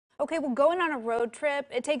Okay, well, going on a road trip,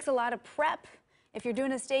 it takes a lot of prep. If you're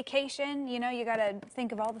doing a staycation, you know, you got to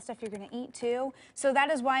think of all the stuff you're going to eat too. So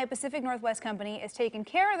that is why a Pacific Northwest company is taking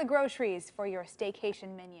care of the groceries for your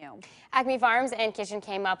staycation menu. Acme Farms and Kitchen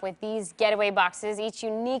came up with these getaway boxes, each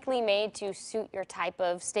uniquely made to suit your type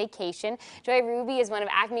of staycation. Joy Ruby is one of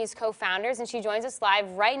Acme's co-founders, and she joins us live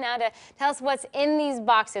right now to tell us what's in these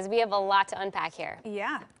boxes. We have a lot to unpack here.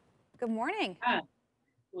 Yeah. Good morning. Yeah.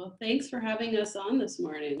 Well, thanks for having us on this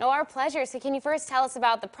morning. Oh, our pleasure. So can you first tell us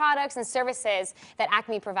about the products and services that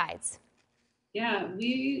Acme provides? Yeah,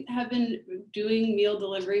 we have been doing meal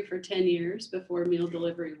delivery for 10 years before meal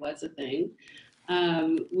delivery was a thing.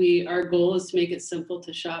 Our goal is to make it simple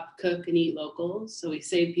to shop, cook, and eat local. So we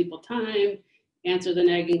save people time, answer the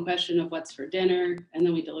nagging question of what's for dinner, and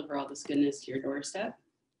then we deliver all this goodness to your doorstep.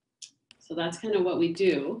 So that's kind of what we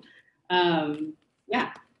do.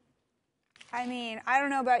 Yeah. I mean, I don't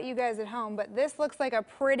know about you guys at home, but this looks like a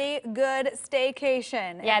pretty good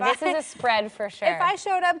staycation. Yeah, this is a spread for sure. If I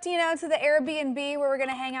showed up to, to the Airbnb where we're going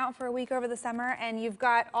to hang out for a week over the summer, and you've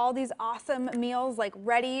got all these awesome meals like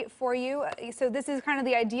ready for you. So this is kind of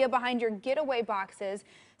the idea behind your getaway boxes.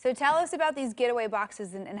 So tell us about these getaway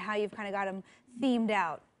boxes and how you've kind of got them themed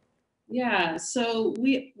out. Yeah, so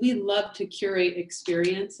we love to curate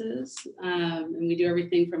experiences, and we do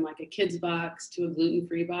everything from like a kids box to a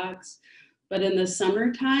gluten-free box. But in the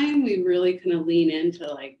summertime, we really kind of lean into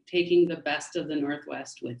like taking the best of the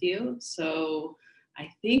Northwest with you. So I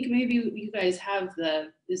think maybe you guys have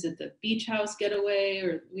is it the beach house getaway,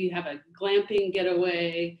 or we have a glamping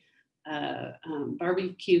getaway,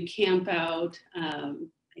 barbecue camp out.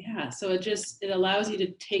 Yeah, so it allows you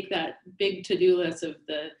to take that big to-do list of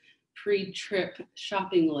the pre-trip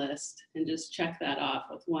shopping list and just check that off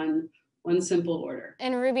with one simple order.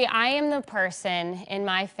 And Ruby, I am the person in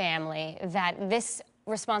my family that this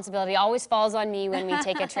responsibility always falls on me when we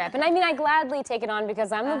take a trip. And I mean, I gladly take it on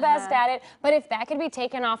because I'm the best at it, but if that could be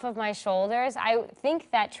taken off of my shoulders, I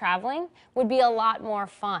think that traveling would be a lot more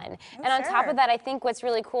fun. Oh, and on top of that, I think what's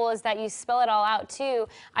really cool is that you spell it all out too.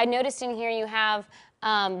 I noticed in here you have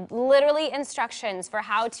literally instructions for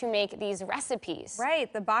how to make these recipes.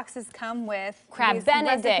 Right, the boxes come with crab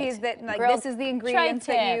Benedict, recipes that like this is the ingredients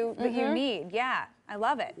that you need. Yeah, I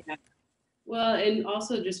love it. Yeah. Well, and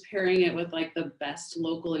also just pairing it with like the best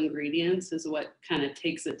local ingredients is what kind of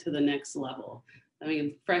takes it to the next level. I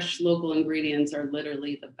mean, fresh local ingredients are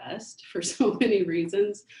literally the best for so many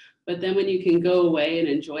reasons, but then when you can go away and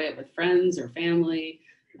enjoy it with friends or family,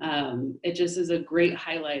 it just is a great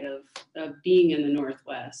highlight of being in the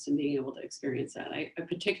Northwest and being able to experience that. I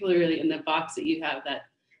particularly in the box that you have,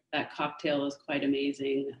 that cocktail is quite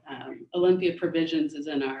amazing. Olympia Provisions is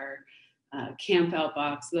in our camp out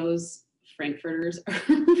box. Those Frankfurters are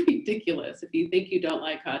ridiculous. If you think you don't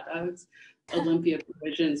like hot dogs, Olympia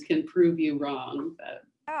Provisions can prove you wrong. But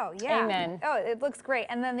oh, yeah. Amen. Oh, it looks great.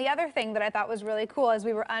 And then the other thing that I thought was really cool as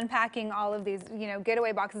we were unpacking all of these,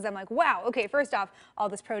 getaway boxes, I'm like, wow, okay, first off, all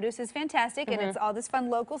this produce is fantastic, and it's all this fun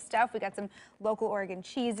local stuff. We got some local Oregon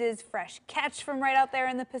cheeses, fresh catch from right out there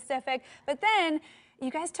in the Pacific. But then you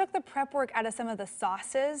guys took the prep work out of some of the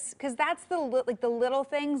sauces, because that's the little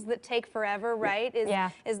things that take forever, right?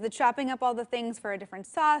 Is the chopping up all the things for a different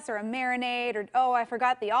sauce or a marinade, or oh, I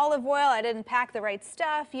forgot the olive oil, I didn't pack the right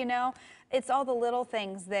stuff, It's all the little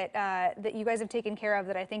things that that you guys have taken care of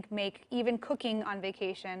that I think make even cooking on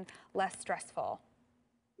vacation less stressful.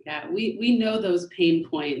 yeah, we know those pain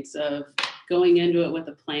points of going into it with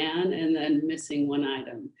a plan and then missing one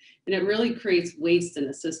item. And it really creates waste in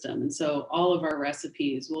the system. And so all of our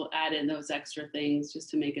recipes will add in those extra things just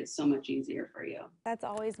to make it so much easier for you. That's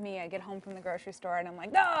always me. I get home from the grocery store and I'm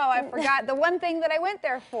like, no, I forgot the one thing that I went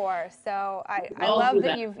there for. So I love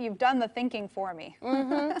that you've done the thinking for me.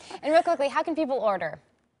 And real quickly, how can people order?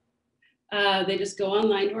 They just go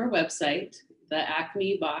online to our website,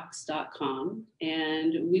 theacmebox.com,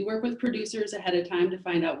 and we work with producers ahead of time to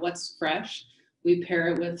find out what's fresh. We pair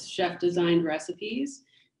it with chef-designed recipes.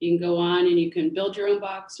 You can go on and you can build your own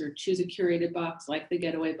box or choose a curated box like the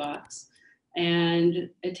Getaway box. And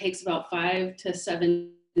it takes about 5 to 7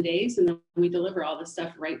 days, and then we deliver all the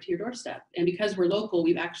stuff right to your doorstep. And because we're local,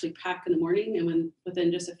 we actually pack in the morning, and within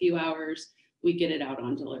just a few hours, we get it out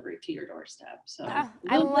on delivery to your doorstep. So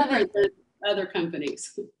I love it. Than other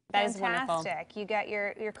companies. That is wonderful. Fantastic. You got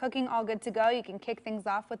your cooking all good to go. You can kick things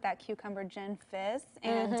off with that cucumber gin fizz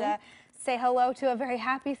and say hello to a very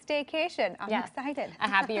happy staycation. I'm excited. A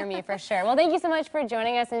happier me for sure. Well, thank you so much for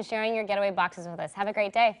joining us and sharing your getaway boxes with us. Have a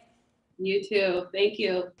great day. You too. Thank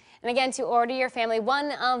you. And again, to order your family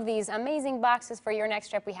one of these amazing boxes for your next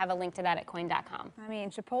trip, we have a link to that at coin.com. I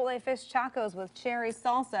mean, Chipotle fish tacos with cherry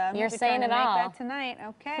salsa. You're saying it all. Make that tonight.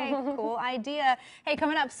 Okay, cool idea. Hey,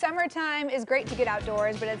 coming up, summertime is great to get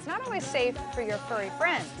outdoors, but it's not always safe for your furry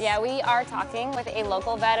friends. Yeah, we are talking with a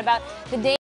local vet about the